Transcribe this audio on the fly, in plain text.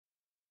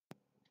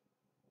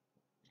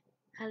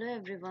Hello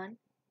everyone.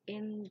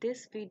 In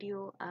this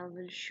video, I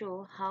will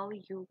show how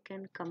you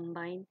can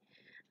combine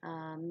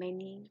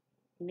many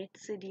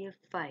NetCDF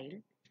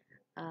file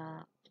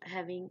uh,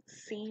 having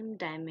same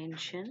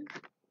dimension.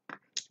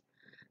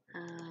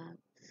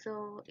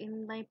 So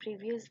in my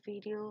previous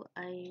video,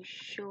 I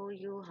show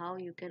you how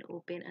you can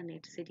open a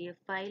NetCDF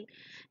file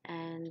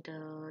and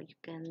you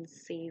can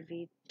save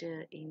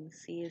it in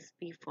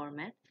CSV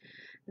format.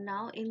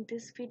 Now in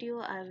this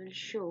video I will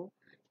show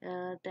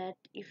that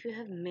if you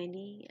have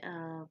many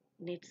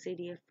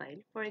NetCDF file,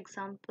 for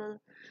example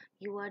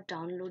you are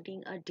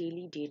downloading a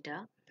daily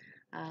data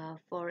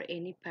for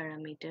any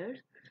parameter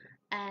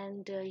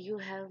and you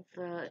have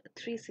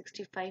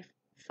 365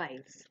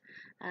 files.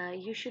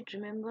 You should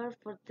remember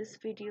for this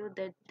video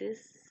that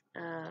this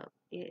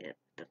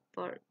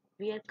for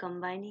we are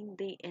combining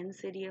the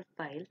NCDF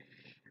file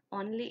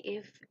only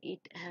if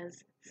it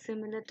has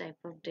similar type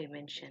of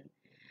dimension,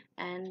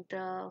 and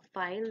the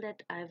file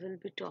that I will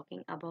be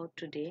talking about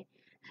today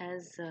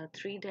has a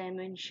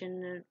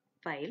three-dimensional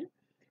file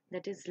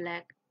that is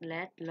lat,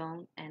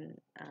 long, and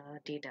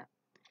data.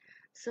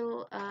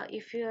 So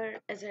if you are,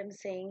 as I'm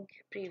saying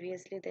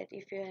previously, that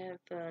if you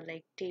have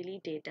like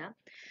daily data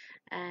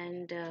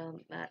and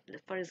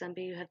for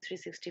example you have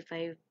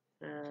 365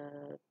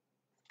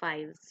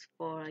 files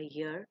for a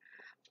year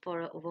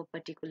for a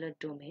particular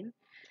domain,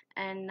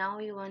 and now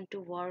you want to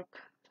work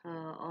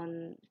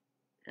on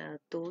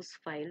those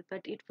files,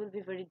 but it will be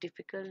very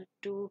difficult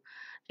to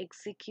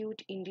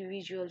execute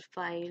individual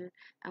file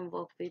and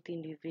work with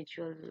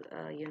individual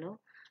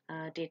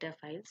data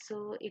files.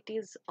 So it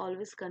is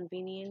always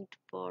convenient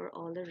for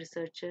all the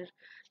researcher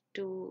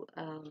to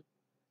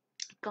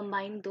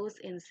combine those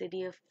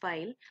NCDF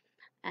file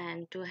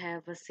and to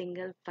have a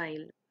single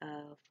file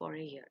for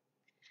a year.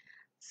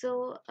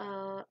 So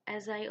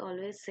as I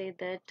always say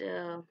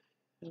that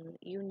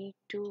you need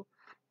to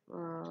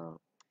uh,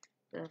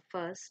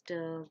 first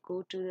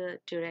go to the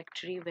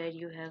directory where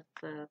you have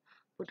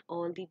put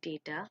all the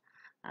data,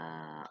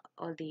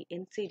 all the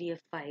NCDF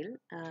file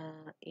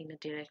in a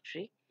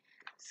directory.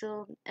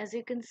 So as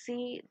you can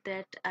see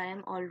that I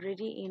am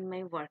already in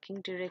my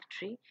working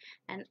directory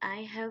and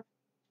I have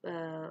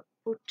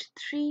put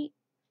three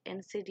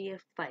NCDF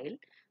file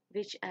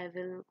which I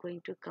will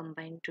going to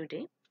combine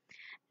today.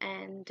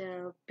 And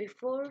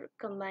before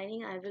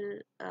combining, I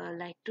will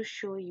like to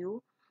show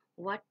you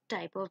what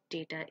type of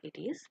data it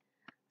is.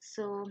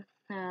 So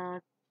uh,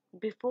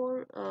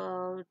 before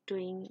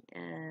doing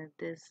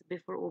this,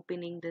 before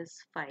opening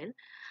this file,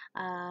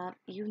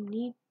 you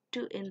need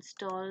to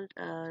install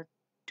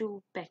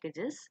two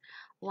packages.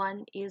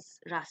 One is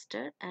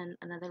raster and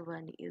another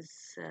one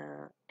is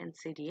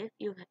NCDF.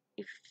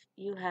 If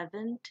you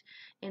haven't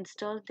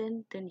installed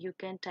them, then you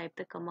can type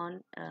the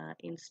command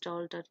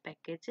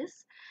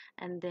install.packages,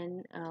 and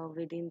then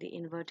within the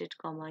inverted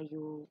comma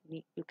you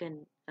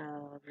can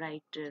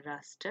write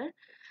raster,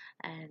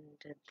 and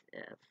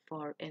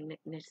for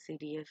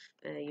NetCDF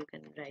you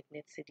can write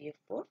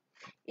NetCDF4.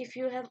 If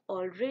you have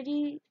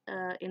already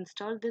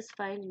installed this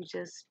file, you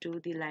just do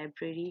the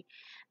library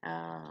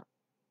uh,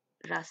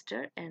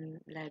 raster and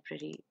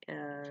library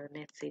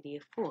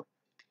NetCDF4.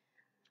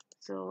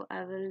 So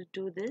I will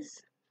do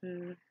this.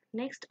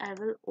 Next I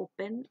will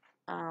open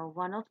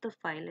one of the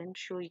file and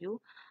show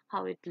you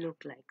how it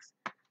look like.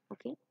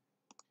 Okay,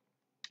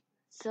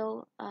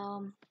 so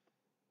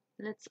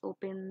let's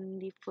open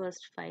the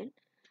first file.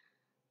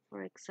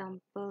 For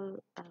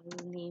example, I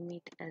will name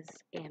it as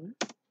M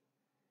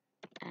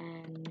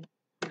and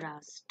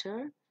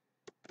raster.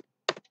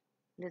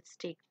 Let's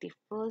take the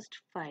first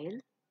file,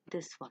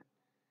 this one.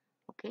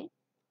 Okay,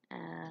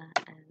 and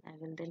I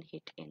will then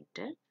hit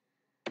enter.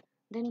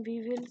 Then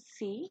we will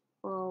see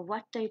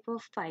what type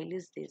of file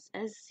is this.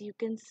 As you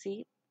can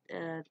see,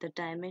 the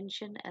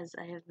dimension, as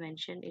I have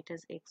mentioned, it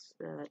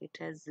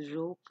has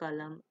row,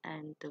 column,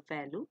 and the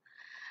value.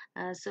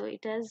 So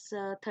it has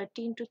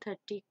 13 to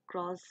 30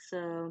 cross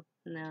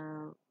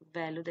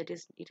value, that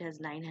is it has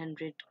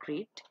 900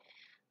 grid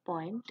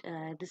point.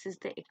 This is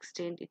the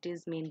extent, it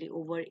is mainly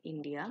over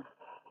India.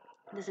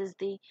 This is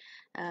the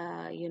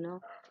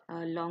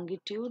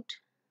longitude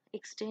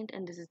extent,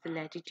 and this is the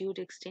latitude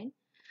extent.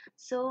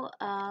 So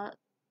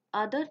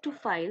other two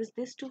files,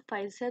 these two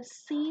files have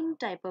same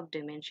type of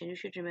dimension. You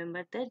should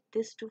remember that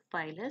these two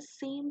files have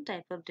same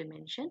type of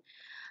dimension,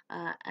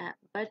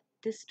 but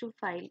this two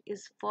file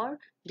is for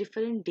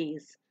different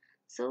days.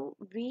 So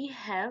we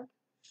have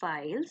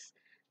files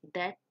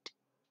that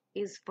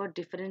is for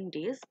different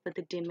days, but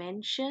the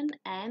dimension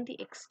and the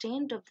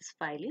extent of this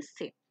file is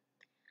same.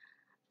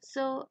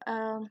 So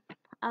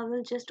I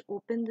will just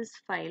open this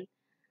file.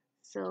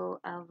 So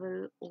I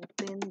will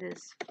open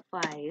this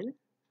file,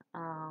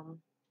 um,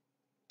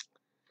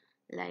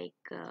 I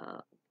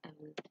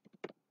will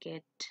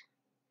get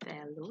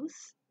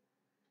values.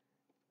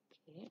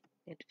 Okay,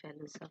 get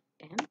values of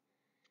M,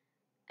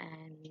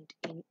 and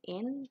in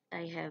N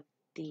I have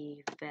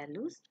the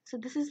values. So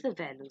this is the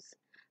values.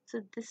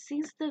 So this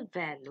is the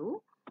value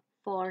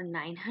for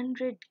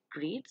 900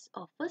 grids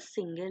of a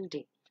single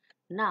day.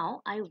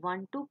 Now I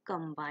want to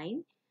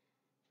combine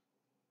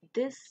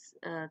this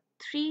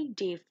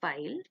 3-day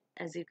file,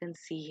 as you can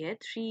see here,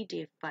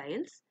 3-day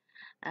files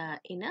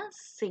in a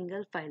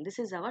single file. This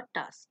is our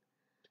task.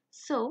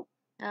 So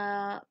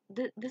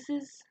this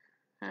is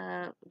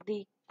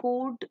the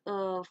code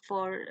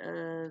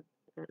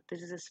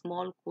this is a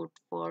small code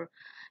for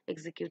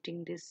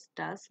executing this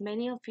task.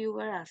 Many of you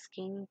were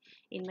asking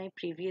in my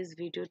previous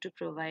video to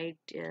provide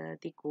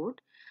the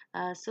code.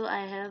 So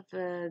I have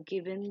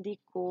given the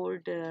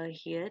code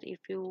here. If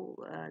you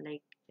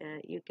like,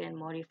 you can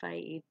modify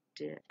it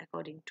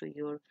according to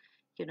your,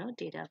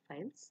 data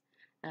files,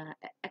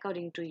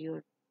 according to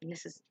your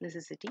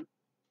necessity.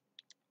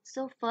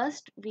 So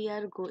first we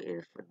are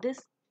going,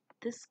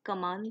 this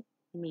command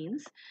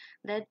means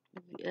that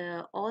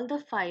all the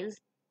files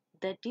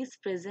that is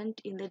present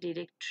in the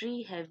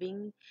directory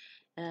having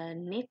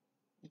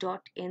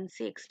net.nc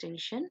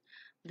extension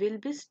will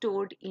be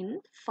stored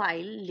in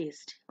file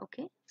list.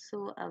 Okay,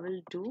 so I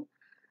will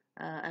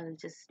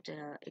just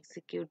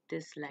execute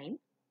this line.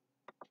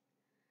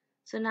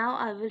 So now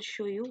I will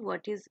show you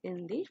what is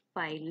in the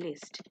file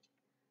list.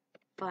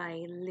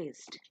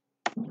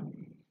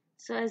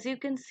 So as you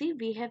can see,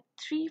 we have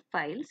 3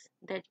 files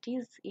that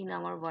is in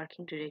our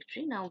working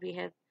directory. Now we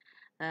have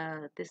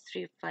this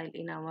 3 file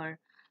in our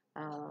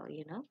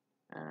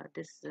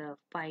this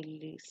file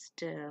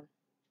list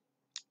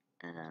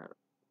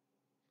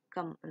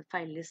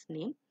file list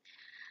name.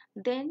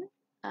 Then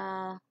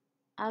I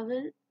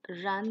will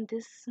run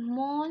this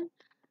small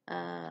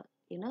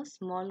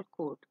small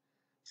code.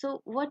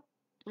 So what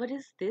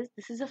is this?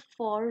 This is a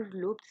for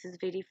loop. This is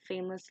very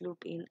famous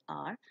loop in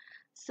R.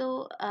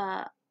 So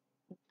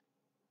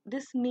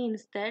this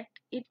means that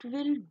it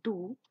will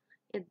do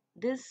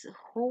this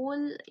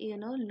whole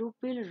loop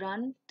will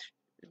run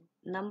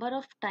number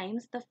of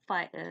times the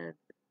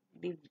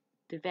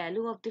the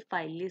value of the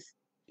file list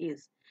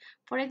is.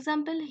 For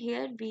example,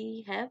 here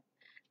we have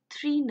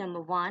 3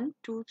 number 1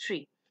 2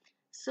 3.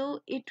 So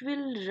it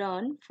will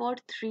run for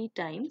 3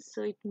 times.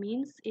 So it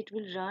means it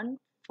will run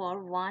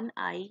for 1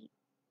 I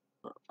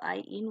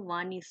in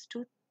 1 is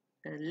to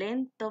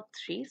length of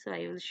 3. So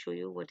I will show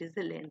you what is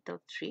the length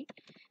of 3.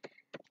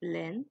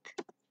 Length,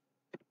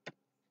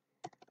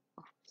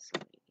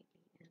 sorry,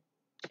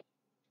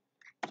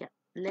 yeah,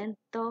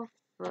 length of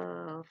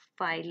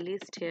file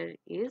list here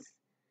is,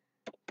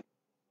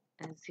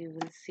 as you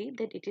will see,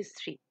 that it is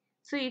 3.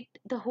 So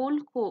the whole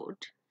code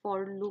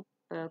for loop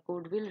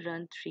code will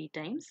run 3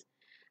 times.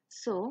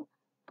 So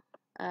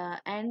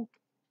and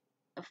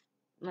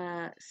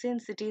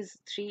since it is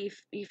 3,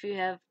 if you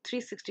have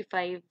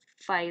 365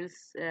 files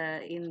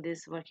in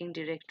this working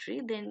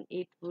directory, then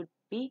it would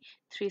be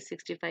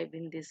 365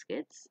 in this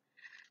case.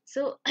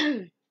 So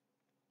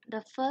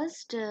the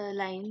first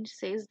line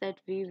says that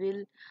we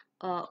will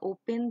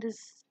open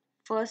this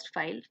first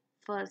file.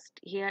 First,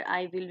 here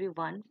I will be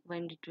 1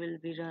 when it will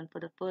be run for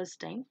the first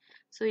time.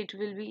 So it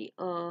will be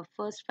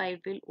first file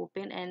will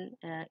open, and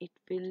it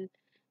will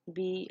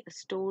be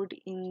stored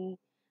in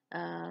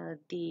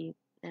the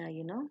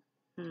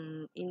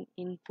in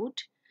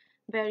input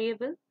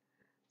variable.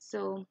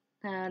 So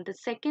the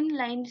second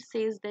line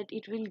says that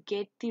it will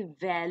get the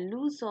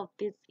values of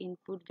this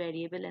input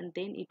variable, and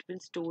then it will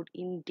stored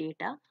in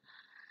data.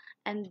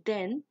 And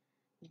then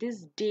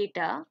this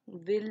data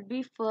will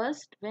be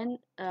first when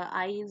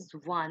I is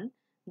 1,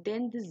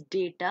 then this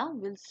data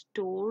will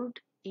stored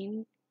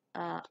in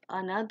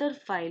another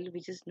file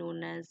which is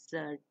known as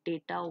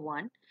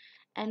data1.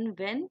 And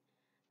when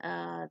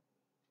uh,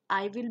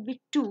 I will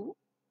be 2,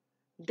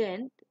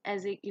 then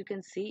as you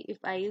can see, if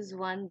I is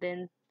 1,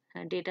 then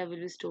data will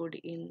be stored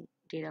in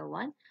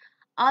data1.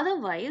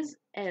 Otherwise,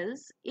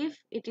 else if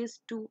it is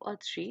 2 or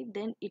 3,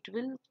 then it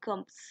will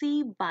come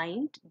C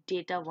bind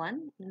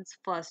data1, means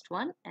first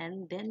one,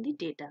 and then the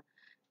data.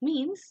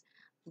 Means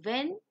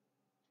when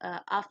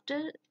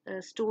after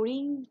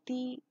storing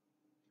the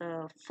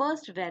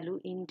first value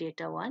in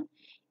data1,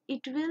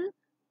 it will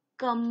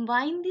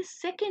combine the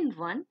second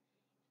one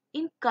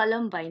in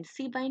column bind.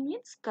 C bind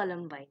means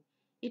column bind.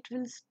 It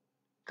will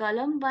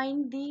column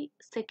bind the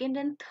second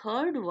and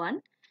third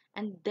one,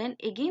 and then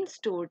again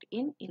stored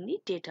in the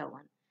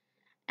data1.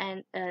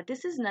 And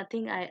this is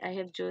nothing. I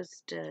have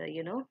just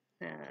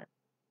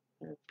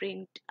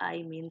print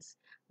I means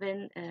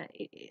when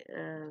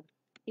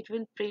it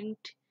will print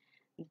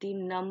the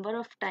number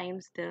of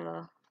times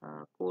the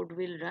code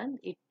will run,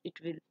 it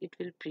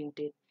will print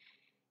it.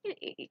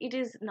 It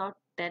is not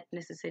that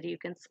necessary. You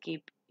can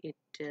skip it,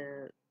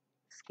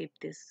 skip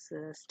this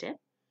step.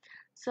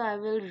 So I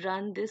will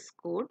run this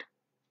code,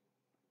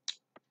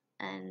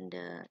 and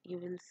you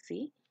will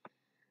see.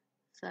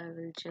 So I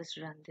will just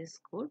run this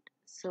code.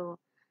 So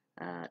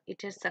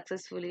it has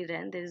successfully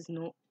ran. There is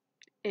no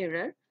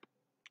error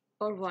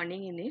or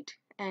warning in it.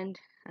 And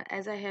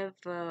as I have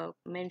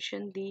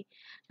mentioned the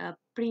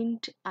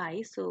print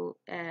I, so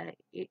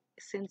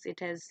since it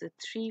has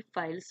 3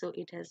 files, so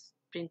it has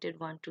printed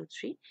 1 2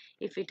 3.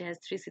 If it has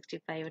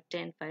 365 or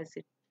 10 files,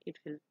 it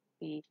will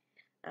be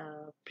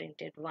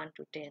printed 1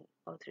 to 10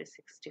 or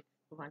 360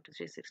 1 to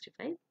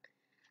 365,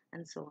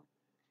 and so on.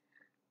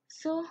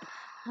 So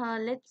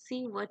let's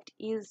see what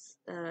is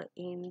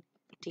in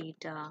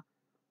data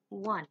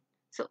 1.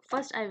 So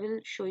first I will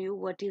show you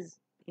what is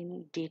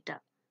in data,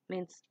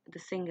 means the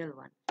single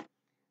one.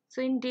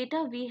 So in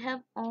data we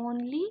have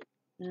only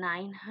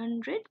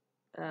 900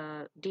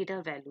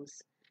 data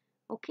values.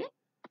 Okay,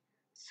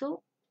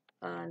 so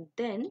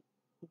then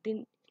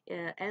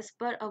as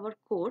per our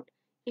code,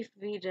 if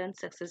we run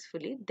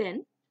successfully,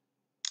 then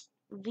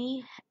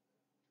we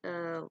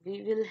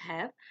we will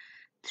have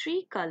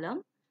 3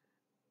 column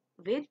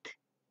with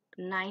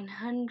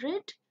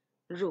 900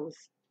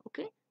 rows.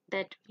 Okay,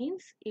 that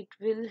means it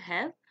will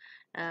have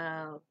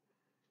uh,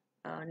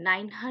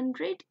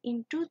 900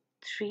 into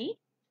 3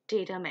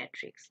 data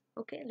matrix.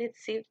 Okay, let's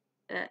see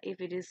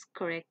if it is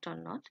correct or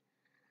not.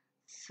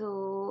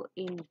 So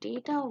in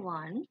data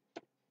 1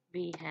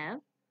 we have,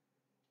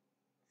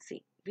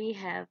 see, we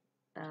have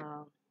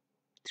uh,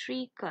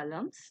 3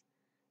 columns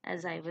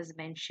as I was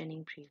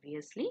mentioning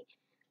previously.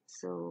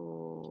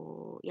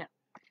 So yeah,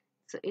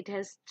 so it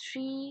has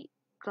 3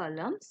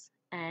 columns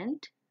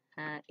and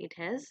it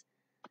has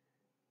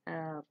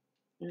uh,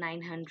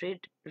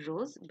 900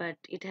 rows, but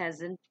it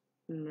hasn't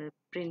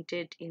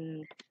printed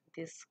in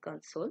this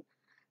console.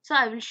 So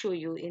I will show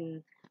you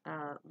in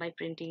by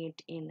printing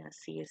it in a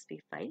CSV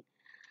file.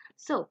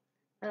 So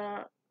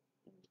uh,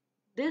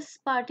 this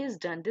part is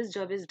done, this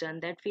job is done,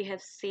 that we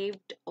have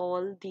saved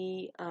all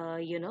the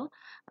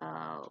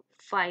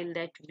file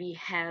that we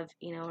have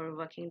in our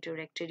working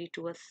directory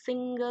to a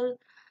single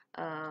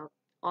uh,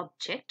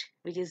 object,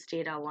 which is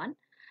data 1.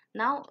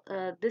 Now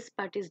this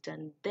part is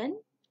done, then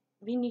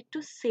we need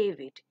to save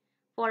it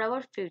for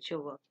our future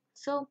work.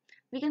 So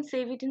we can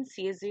save it in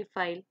CSV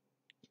file,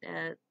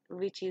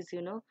 which is,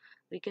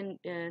 we can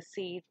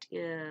see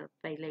it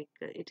by like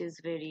it is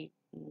very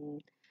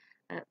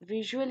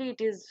visually it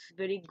is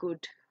very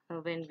good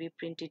when we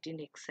print it in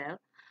Excel,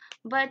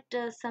 but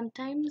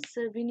sometimes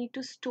we need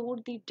to store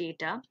the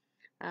data.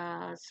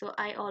 So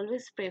I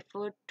always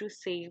prefer to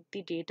save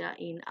the data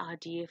in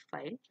RDF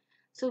file.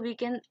 So we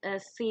can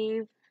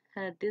save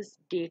this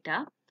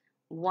data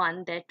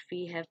one that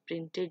we have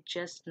printed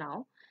just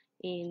now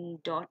in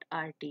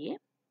 .rda.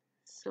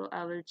 So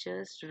I will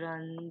just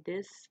run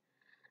this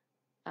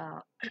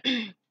uh,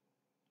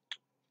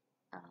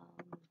 um,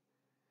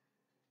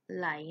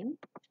 line.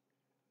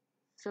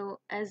 So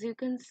as you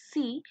can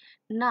see,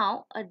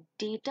 now a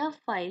data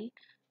file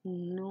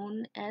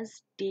known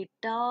as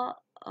data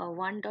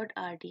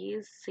 1.rda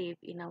is saved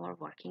in our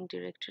working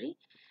directory.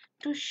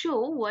 To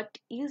show what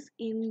is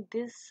in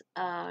this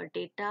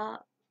data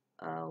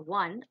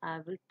 1, I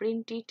will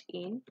print it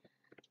in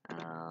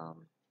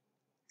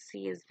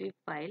CSV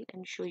file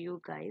and show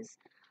you guys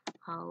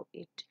how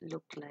it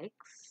looked like.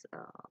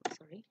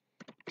 Sorry,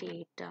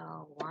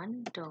 data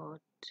 1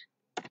 dot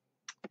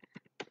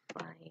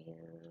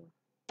file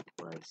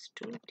equals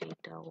to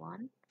data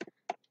 1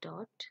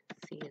 dot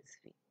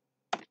CSV.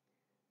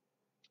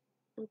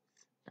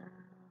 Oops,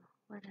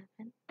 what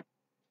happened?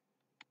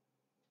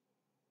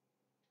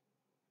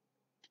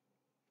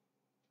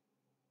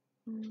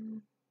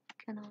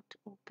 Cannot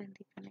open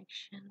the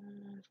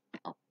connection.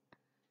 Oh,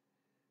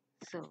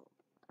 so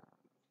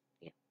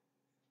yeah.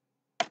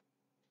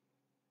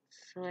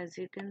 So as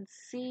you can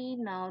see,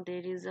 now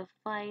there is a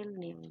file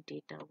named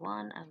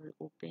data1. I will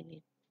open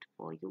it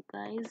for you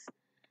guys,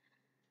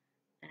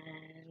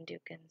 and you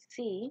can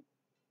see,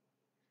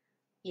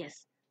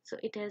 yes, so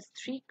it has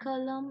 3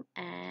 column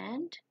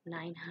and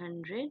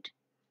 900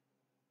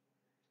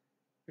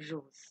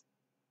 rows.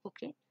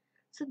 Okay,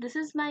 so this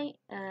is my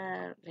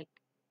like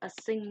a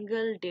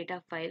single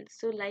data file.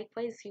 So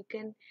likewise you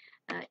can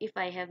if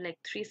I have like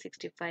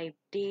 365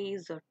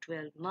 days or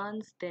 12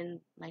 months,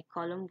 then my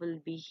column will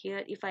be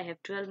here. If I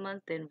have 12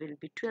 months, then will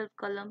be 12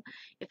 column.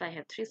 If I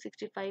have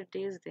 365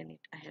 days, then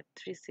I have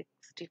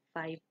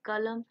 365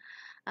 column.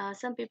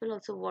 Some people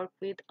also work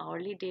with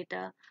hourly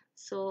data,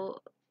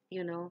 so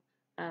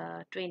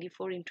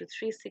 24 into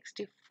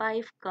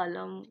 365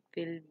 column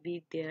will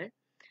be there.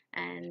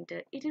 And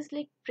it is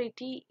like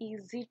pretty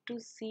easy to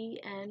see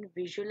and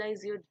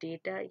visualize your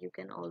data. You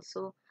can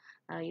also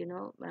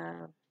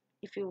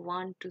if you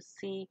want to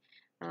see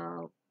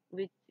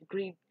which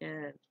grid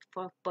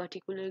for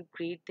particular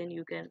grid, then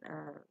you can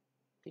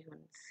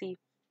see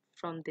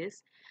from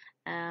this.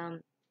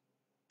 um,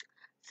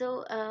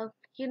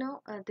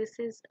 this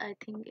is, I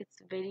think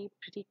it's very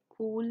pretty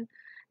cool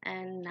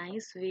and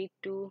nice way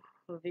to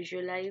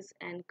visualize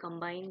and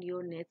combine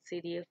your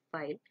NetCDF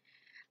file.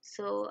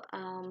 So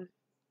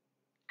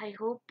I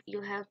hope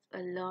you have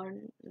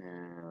learned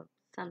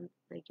some,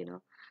 like,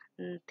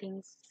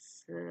 things,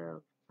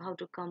 how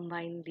to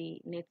combine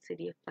the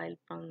NetCDF file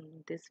from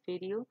this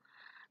video.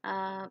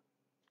 Uh,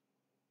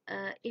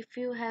 if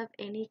you have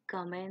any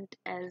comment,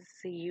 as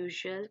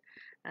usual,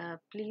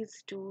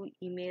 please do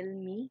email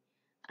me.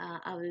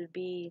 I will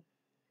be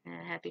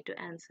happy to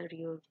answer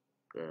your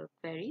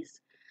queries,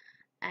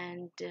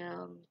 and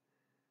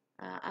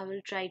I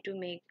will try to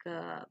make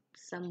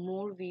some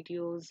more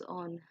videos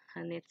on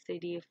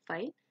NetCDF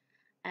file,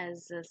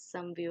 as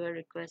some viewer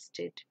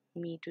requested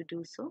me to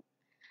do so.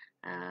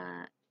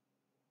 Uh,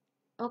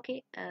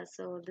 Okay,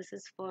 so this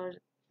is for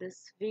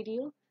this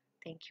video.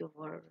 Thank you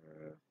for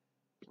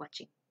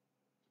watching.